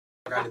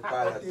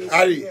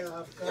Harry,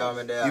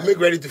 you make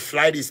ready to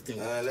fly this thing.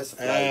 Let's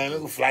fly. We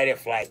go fly the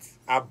flight.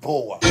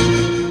 Aboa.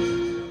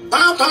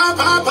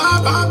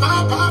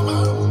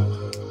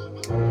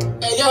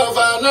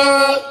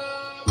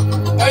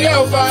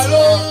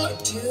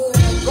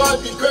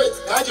 God be great.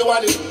 Catch your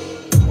wallet.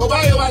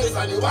 Buy your wallet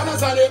and you wanna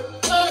sell it.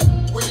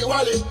 With the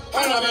wallet,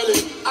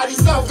 Panamele. I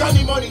deserve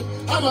candy money.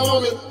 I'm a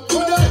mommy.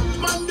 Today,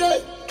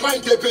 Monday,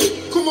 mind to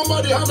pay. Come on,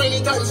 money, how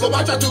many times so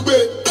much to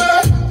pay?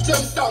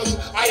 Jamestown,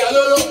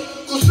 Ayalolo,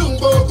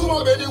 Kusumbo, come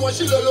on, baby, what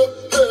she lolo.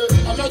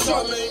 I'm not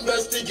trying to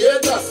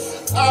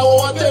investigators. I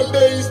want them be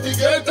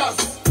instigators.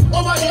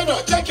 Over here,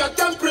 now, check your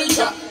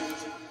temperature.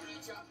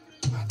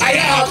 I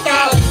have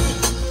that.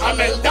 I'm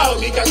in down,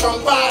 me can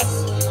come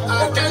pass.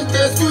 I can't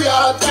taste to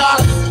your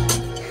task.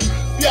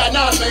 Yeah,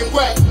 now, man,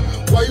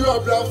 where you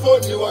have blood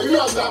phone, what you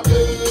have that.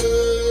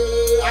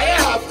 I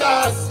have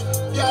that.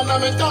 Yeah, now,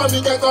 man, down,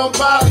 me can come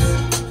pass.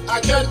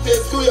 I can't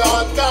taste to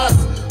your task.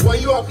 When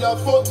you have blood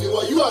phone,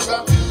 what you have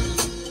that.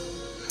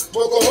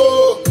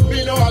 Boko,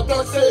 me know I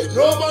don't say,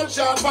 no man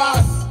shall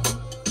pass.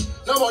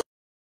 No more.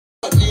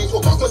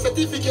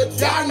 Certificate,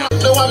 yeah,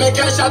 no one make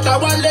a shatter,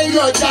 one lay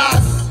your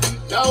jazz.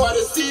 Now I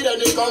see that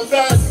they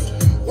confess.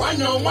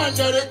 One on one,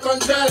 they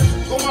contest.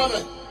 Come on,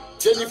 man.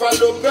 Jennifer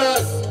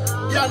Lopez.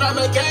 Yeah, now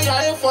make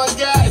a for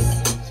guess.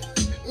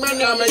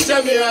 Man, I'm a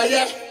Jimmy,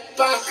 yeah.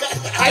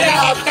 I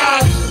have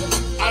that.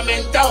 I'm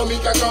in town, me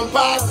can come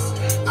pass.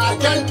 I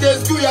can't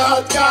taste to your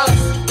hot gas.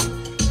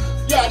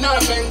 Yeah, now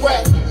I'm in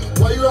wet.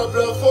 Why you have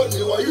blood for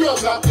me? Why you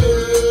have that?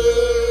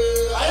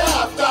 I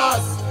have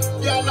that.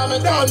 Yeah, now I'm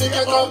in town, me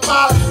can come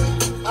pass.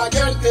 I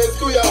can't taste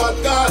to your hot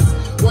gas.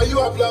 Why you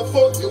have blood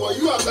for me? Why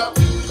you have that?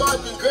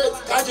 God be great,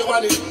 catch your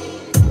money.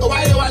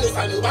 Why you want it?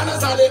 And you wanna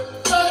sell it?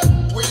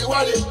 With the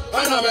wallet,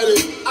 Panamele.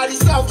 I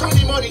deserve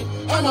candy money.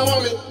 I'm a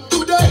mommy.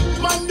 Today,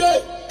 Monday,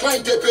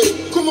 client to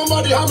pay. Come on,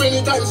 money, how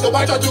many times so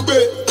better to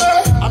pay?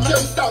 I'm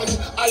Jamestown,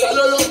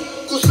 Ayalolo,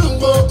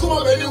 Kusumbo, come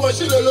on, baby, what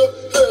she lolo.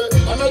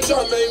 I'm not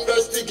trying to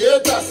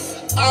investigators.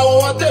 I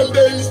want them be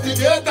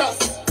instigators.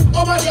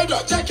 Over here,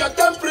 check your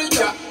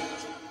temperature.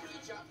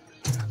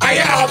 I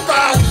have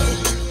that.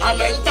 I'm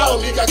in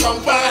town, me can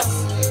come pass.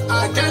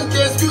 I can't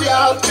taste to your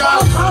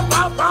outcast.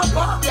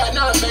 Yeah,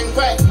 now I'm in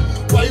wet.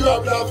 Why you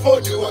have blood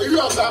phone? Why you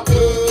have that?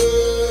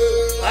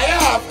 I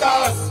have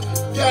cars.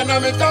 Yeah, now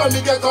I'm in town,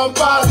 me can come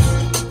pass.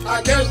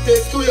 I can't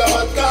taste to your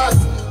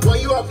outcast. Why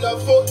you have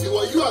blood phone?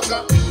 Why you have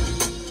that?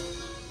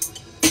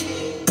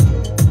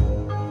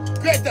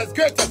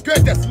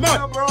 Greatest, man.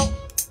 Yeah, bro.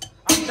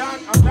 I'm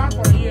done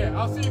for a year.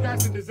 I'll see you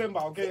guys in December,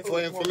 okay?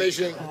 For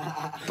information,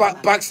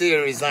 Pac say he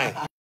resign.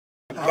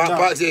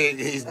 Pac say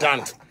he's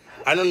done.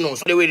 I don't know.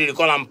 So the way they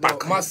call him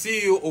Pac. My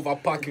CEO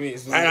overpack me.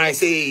 So And I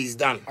say he's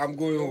done. I'm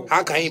going home.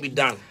 How can he be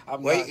done?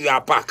 When done. you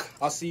are Pac.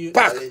 I'll see you.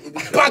 Pac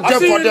I'll them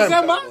see for you in them.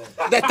 December.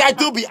 The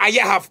title be I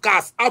have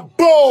cast. A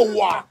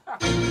boa.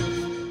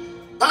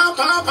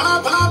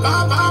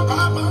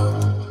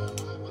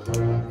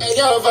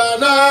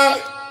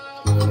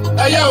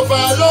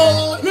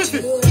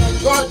 Listen,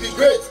 God be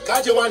great.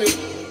 Catch your money.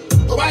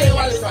 Buy your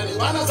wallet and you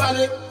wanna sell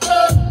it.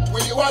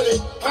 With the wallet,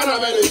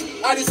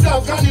 Panamele. I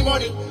deserve candy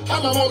money.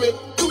 I'm a mommy.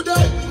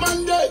 Today,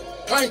 Monday,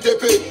 client to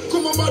pay.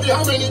 Come on, money,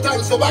 how many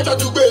times so much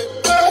to pay?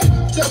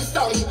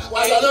 Jamestown,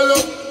 Ayalolo,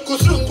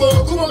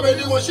 Kusumbo, come on,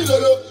 baby, what she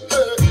lolo.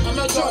 I'm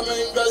not trying to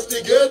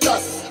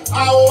investigators.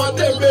 I want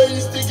them be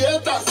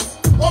instigators.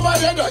 Over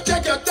there,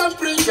 check your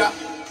temperature.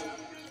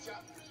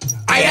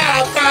 I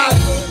have that.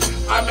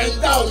 I'm in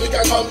town, me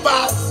can come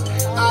pass.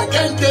 I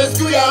can't taste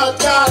to your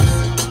gas.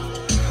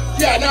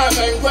 Yeah, now I'm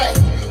in wet.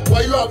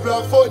 Why you have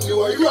blood phone?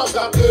 Why you have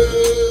that?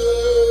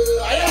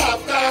 I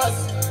have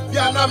gas.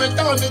 Yeah, now I'm in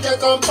town, me can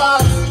come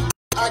pass.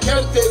 I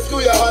can't taste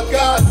to your hot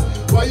gas.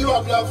 Why you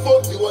have blood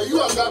phone? Why you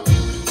have that?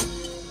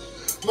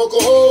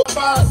 Moko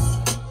pass.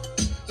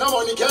 Now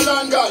money can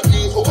longer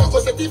me.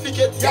 Okoko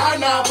certificate, yeah,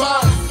 now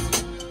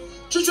pass.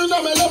 Chuchu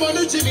no me love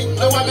money chili.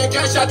 No one make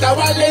a shatter,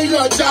 wale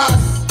your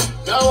jazz.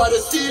 Now I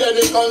see that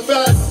they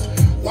confess.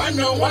 One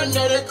on one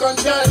they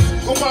contest.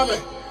 Come on, man.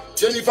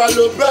 Jennifer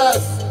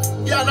Lopez.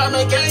 Yeah, now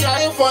me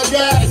can for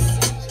yes.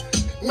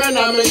 Man,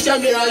 I'm in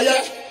Jimmy,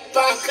 yeah.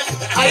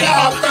 I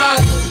have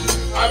cars.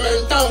 I'm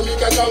in town, you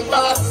can come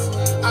pass.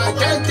 I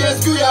can't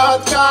taste to your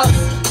hot cars.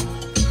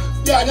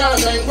 Yeah, now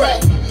I'm in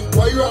wet.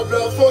 Why you have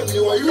blood phone?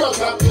 Why you have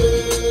that?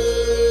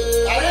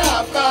 I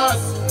have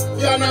cars.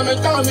 Yeah, now I'm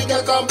in town, you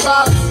can come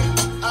pass.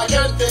 I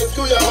can't taste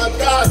to your hot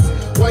cars.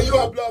 Why you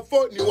have blood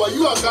phone? Why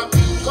you have that?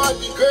 God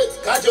be great,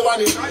 catch your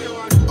money.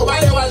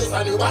 Buy your wallet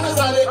and you wanna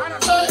sell it.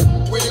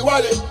 With the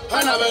wallet,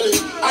 Panamele.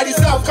 I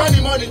deserve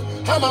candy money.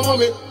 I'm a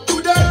mommy.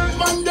 Today,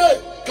 Monday,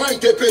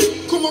 client to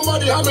pay. Come on,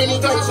 money, how many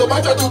times so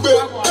much to pay?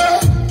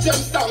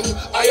 Jamestown,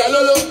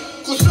 Ayalolo,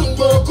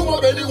 Kusumbo, come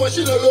on, baby, what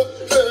she lolo.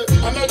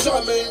 I'm not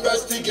trying to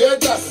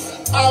investigators.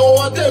 I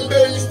want them be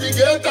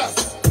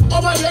instigators.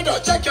 Over here,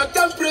 check your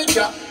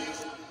temperature.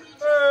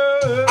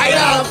 I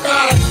have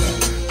cars.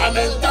 I'm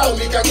in town,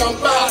 me can come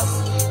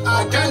pass.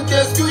 I can't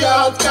taste to your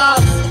hot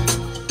cars.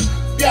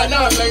 Yeah,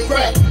 now I'm in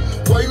wet.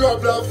 Why you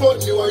have blood phone?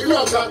 Why you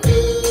have that?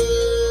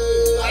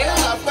 I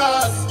have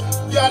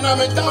now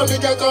me town, me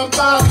get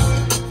compass.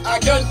 I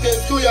can't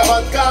taste to your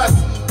hot gas.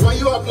 When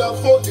you are blood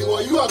phony,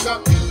 when you are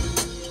got.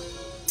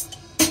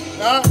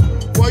 Huh?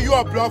 When you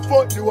are blood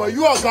phony, when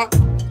you are got.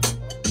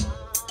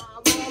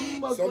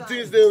 Some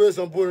things they were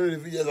some people in the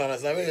videos and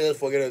I mean just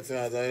forget everything.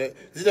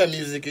 This is the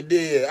music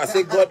day here. I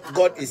say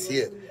God is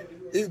here.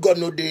 If God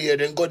no day here,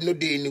 then God no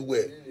day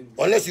anywhere.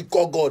 Unless you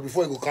call God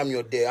before you go come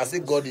your day. I say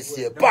God is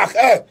here. Pack,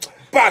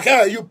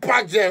 you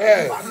pack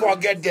them,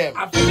 forget them.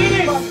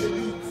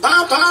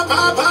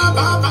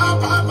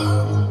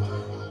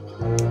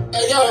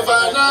 Hey yo,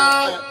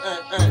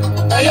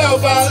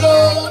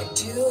 Valo.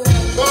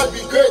 God be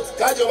great,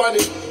 catch your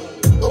money.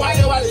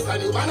 Wale,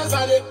 Sunny, Wanna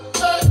Sunny.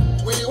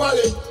 We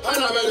wale,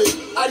 Panamele.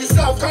 I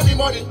deserve candy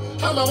money.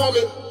 How my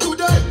mommy.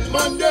 Today,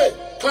 Monday,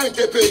 client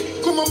to pay.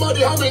 Come on,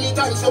 money, how many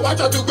times? So what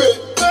to pay?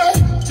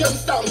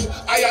 Jamestown,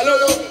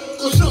 Ayalolo.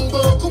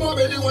 Kusumbo, come on,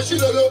 baby, what she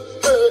lolo.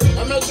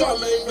 I'm a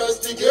drama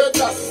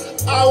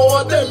investigators. I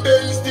want them be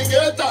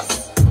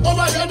instigators.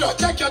 Over here,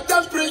 check your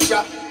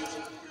temperature.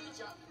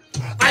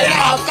 I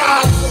have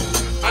cars.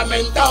 I'm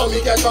in town,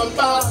 me get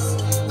compass.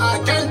 I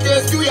can't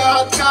taste you, your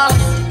hot cars.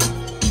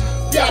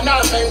 Yeah,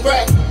 now I'm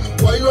great.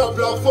 Why you a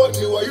block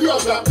phony? Why you a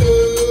block? I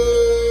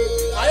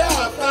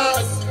have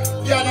cars.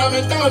 Yeah, now I'm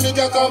in town, me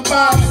get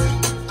compass.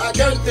 I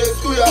can't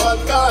taste you, your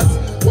hot cars.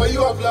 Why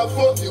you a block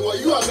phony? Why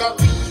you a block?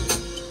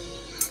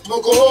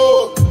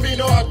 Moko, me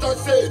know I talk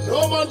say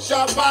no man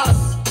shall pass.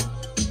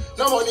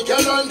 No money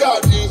can run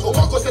guard me.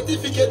 Owako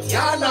certificate,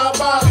 yeah, now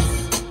pass.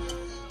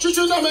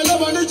 Chuchu no me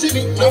love on the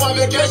chimney. No one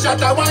make a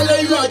shatter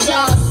wale you a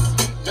jazz.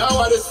 Now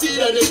I see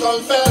that they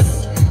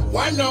confess.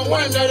 One on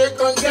one that they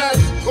contest.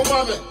 Come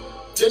on me,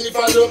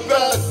 Jennifer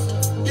Lopez.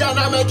 Yeah,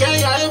 now me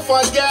can I ain't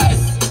forget.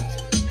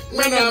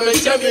 When I'm a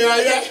champion,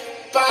 I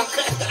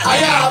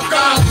have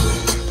cars.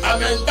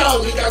 I'm in town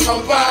with a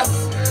compass.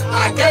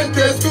 I can't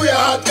taste to your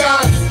hot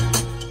cars.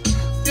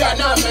 Yeah,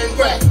 now I'm in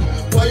great.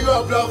 Why you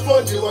a blood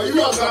phony? Why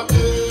you a got? I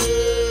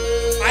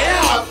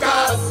have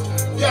cars.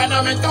 Yeah,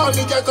 now I'm in town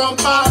with a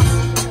compass.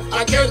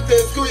 I can't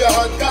taste to your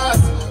hot gas.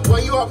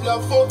 When you up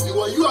love for me,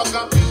 when you up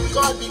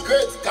God be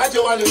great, catch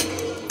your wale.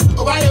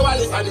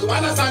 Wale, Sunny,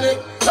 Wanna Sunny.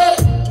 Hey,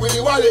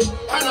 Willy Wale,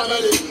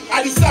 Panamele.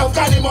 I deserve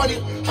candy money.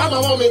 How my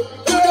mommy.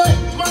 Today,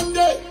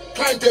 Monday,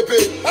 client to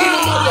pay.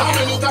 How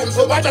many times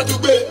so what to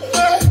pay?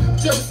 Hey,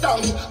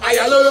 Jamestown,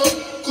 Ayalolo.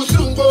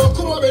 Kusumbo,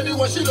 come on, baby,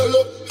 what she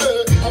lolo.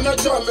 Hey, I'm a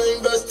drama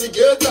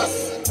investigators.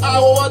 I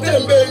want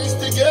them be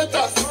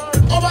instigators.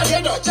 Over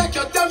here, check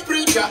your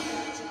temperature.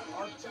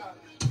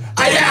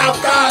 I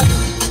have cars.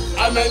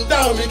 I'm in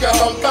town, we can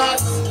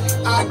compass.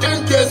 I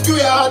can't taste you,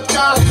 your hot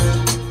cars.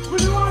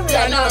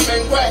 Yeah, now I'm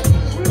in great.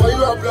 Why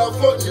you a blood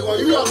phony? Why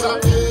you a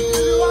got? I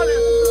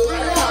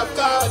have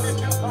cars.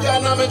 Yeah,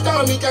 now I'm in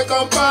town, we can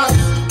compass.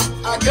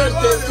 I can't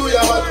taste you,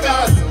 your hot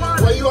cars.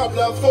 Why you a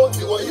blood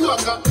phony? Why you a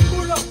got?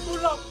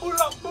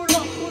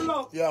 Pull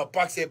up. Yeah,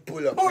 Pack say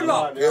pull up.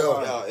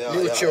 Yeah.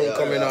 New tune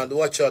coming on.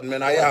 Watch out,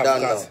 man. I have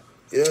cars.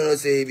 You don't know,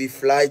 say if you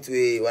fly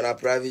to when a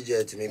private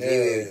jet, maybe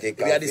we take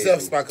we are the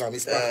self-spacker, we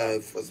take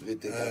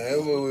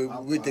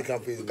on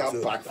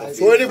Facebook.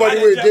 So anybody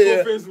will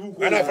there,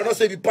 and if I don't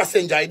say the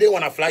passenger, you don't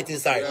want to flight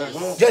inside.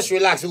 Just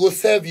relax, we will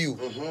serve you.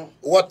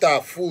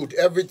 Water, food,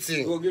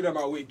 everything. We'll give them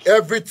a week.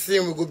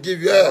 Everything we will give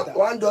you.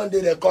 One don't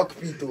do the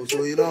cockpit,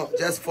 so you know,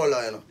 just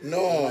follow, you know.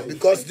 No,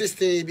 because this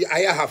thing, I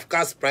have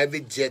cars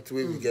private jet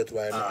where we get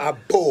one. A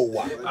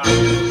boa.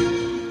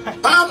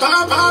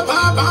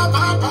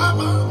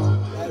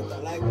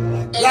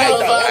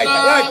 Lighter.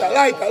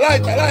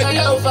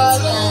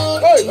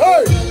 Hey.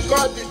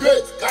 God be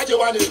great, catch your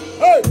wale.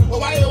 Hey.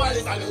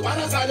 Wale, Sunny,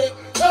 Wanna Sunny.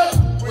 Hey,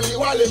 Willy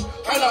Wale,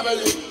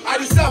 Panamele. I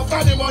deserve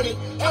candy money.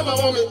 How my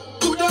mommy.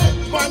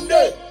 Today,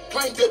 Monday,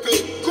 client to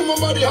pay. Come on,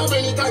 money, how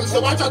many times?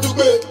 So what to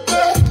pay?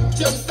 Hey,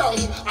 Jamestown,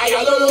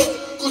 Ayalolo.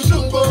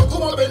 Kusumbo,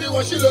 come on, baby,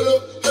 what she lolo.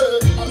 Hey,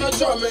 I'm a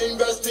drama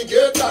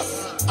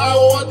investigators. I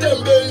want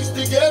them be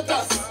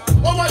instigators.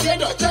 Over here,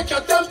 check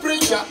your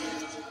temperature.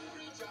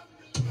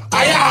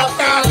 I have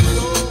cars.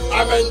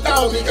 I'm in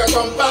town, we can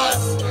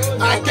compass.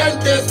 I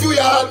can't taste you,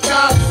 your hot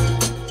cars.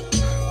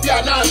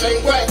 Yeah, now I'm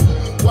in great.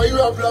 Why you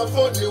a blood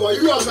phony? Why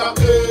you a got?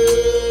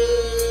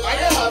 I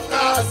have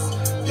cars.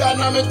 Yeah,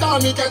 now I'm in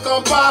town, we can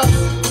compass.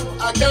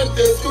 I can't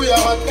taste you, your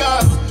hot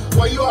cars.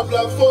 Why you a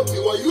blood phony?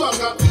 Why you a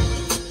got?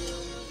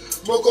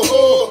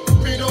 Moko,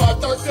 me know I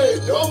talk say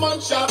no man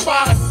shall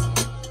pass.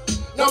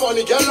 No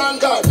money can run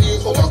guard me.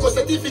 Owako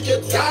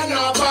certificate, yeah,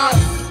 now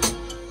pass.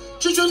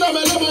 Chuchu no me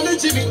love on the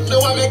Jimmy. No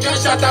one make a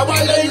shatter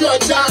wale you a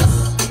jazz.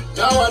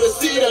 Now I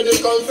see that they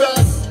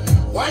confess.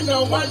 One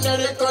on one that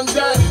they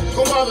contest.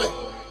 Come on me,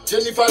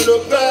 Jennifer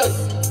Lopez.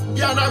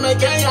 Yeah, now me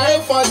can I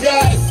ain't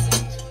forget.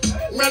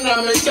 When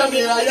I'm a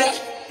champion, I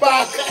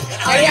back.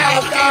 I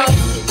have cars.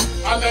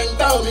 I'm in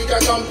town, we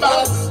can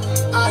compass.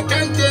 I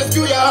can't taste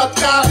you, your hot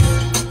cars.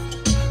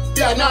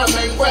 Yeah, now I'm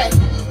in great.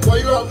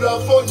 Why you a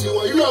blood phony?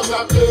 Why you a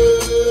got?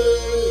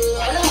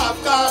 I have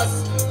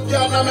cars.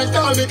 Yeah, now I'm in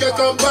town, we can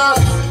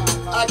compass.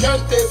 I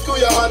can't taste to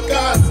your hot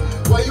gas.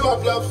 Why you a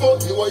blood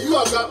phony? Why you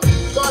a got?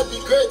 God be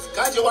great,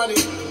 catch your money.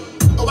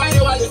 Why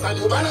you want Sani,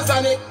 Ubana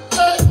Sani.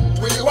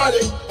 Willy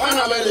Wale,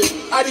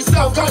 Panamele. I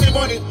deserve candy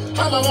money.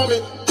 Have my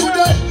mommy.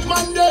 Today,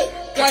 Monday.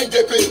 Client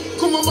they pay.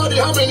 Come on, money.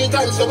 How many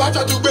times so watch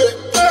to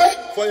pay?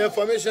 For your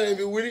information, if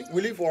you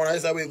Willie for an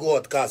answer, we go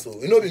at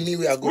castle. You know, be me,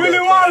 we are going. Willy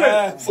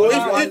Wale. So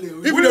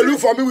if you don't look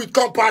for me with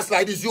compass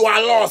like this, you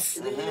are lost.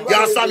 You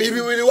understand me? If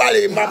you Willy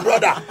Wale, my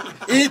brother.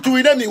 He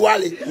to name me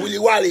Wale, Willy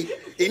Wale.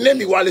 He name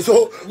me Wale.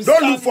 So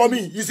don't look for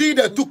me. You see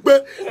the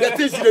tukpe, the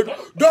things you do.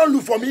 Don't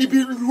look for me. It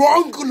be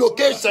wrong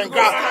location,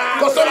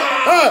 because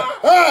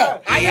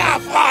I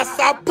have fast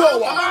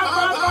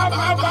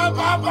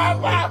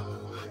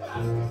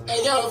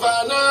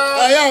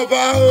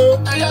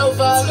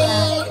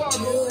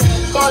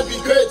God be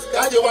great,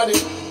 God you want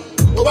it.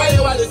 Why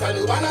you want it, Sani,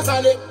 Ubana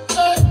Sani.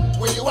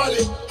 Willy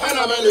Wale,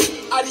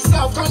 Panamele. I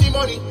deserve candy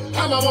money,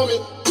 have my mommy.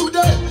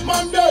 Today,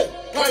 Monday,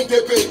 client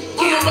they pay.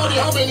 Money,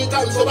 how many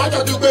times so watch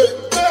to pay?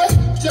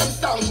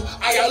 Jamestown,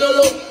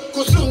 Ayalolo,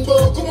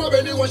 Kusumbo, Kuma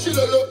Beni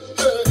Washilolo.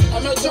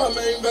 I'm a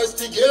German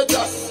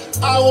investigators.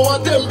 I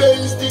want them be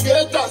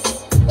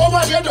instigators.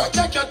 Over here,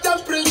 check your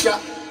temperature.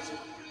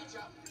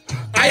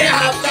 I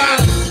have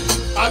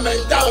cars. I'm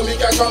in town, we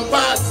can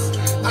compass.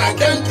 I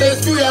can't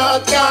taste to your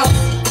car.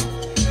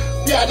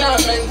 Yeah, now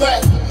I'm in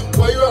wet.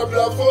 Why you are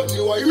blood for me?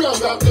 Why you are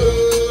blood?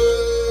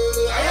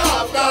 I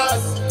have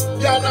cars.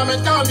 Yeah, now I'm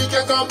in town, we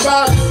can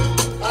compass.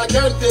 I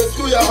can't taste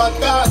to your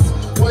cars.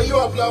 Why you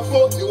are blood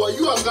for me? Why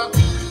you are blood?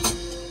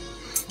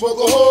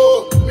 Mogo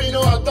ho, me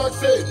know I talk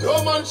say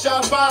no man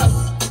shall pass.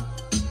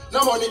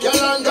 No money can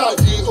langa,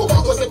 the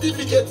Obago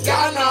certificate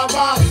can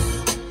pass.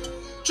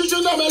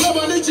 Chuchu no me love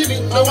money chili,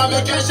 no one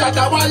make a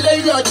shatta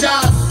wale your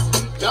jazz.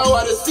 Now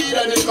I see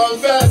and they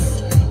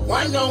confess.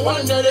 One on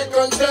one they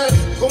contest.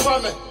 Come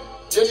on, man.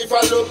 Jennifer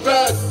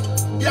Lopez.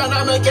 Yeah,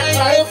 now me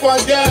can't for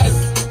guess.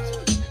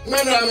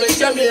 Man, I make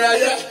me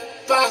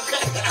back.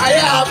 I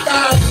have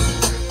that.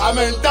 I'm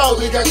in town,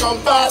 we can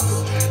compass.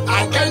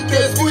 I can't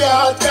taste who you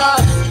are.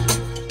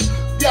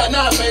 Yeah,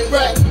 now I'm in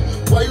red.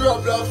 Why you are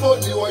blood for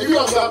me? Why you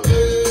are blood?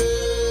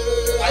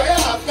 I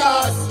have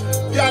that.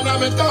 Yeah, now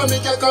I'm in town, we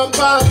can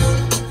compass.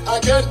 I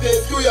can't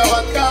taste who you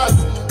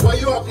are. Why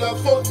you are blood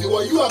for me?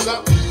 Why you are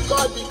blood?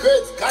 God be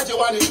great, catch you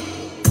want it.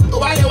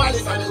 Why you want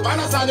it, Sani,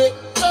 Ubana Sani.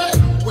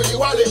 Willy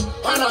Wale,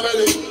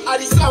 Panamele. I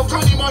deserve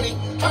candy money,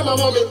 have my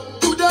mommy.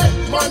 Today,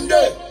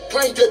 Monday,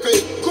 client they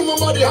pay. Come on,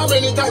 money, how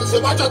many times so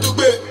watch to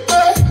pay?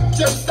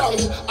 Jamestown,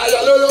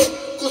 Ayalolo,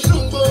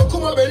 Kusumbo,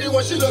 Kuma Beni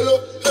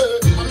Washilolo.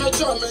 I'm a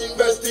German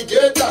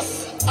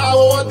investigators. I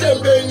want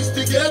them be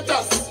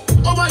instigators.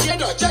 Over here,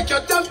 check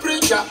your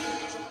temperature.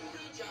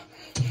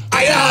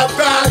 I have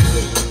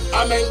that.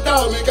 I'm in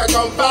town, we can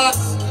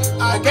compass.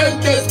 I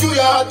can't taste to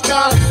your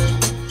car.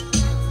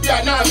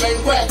 Yeah, now I'm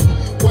in wet.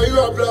 Why you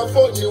are blood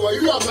for me? Why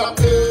you are blood?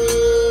 I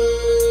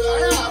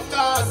have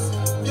cars.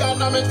 Yeah,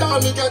 now I'm in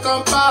town, we can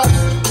compass.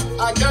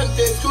 I can't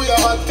taste to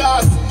your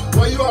cars.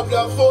 Why you are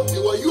blood for me?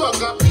 Why you are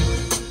blood?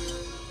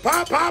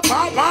 Pa pa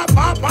pa pa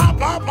pa pa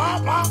pa pa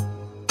pa.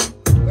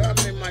 Well,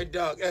 I mean, my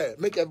dog,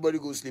 make everybody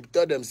go sleep.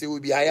 Tell them, say we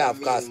be higher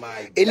of cars.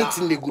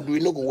 Anything they go do, we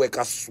no go work.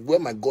 I swear,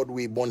 my God,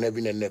 we born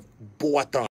heaven and earth. Boatan.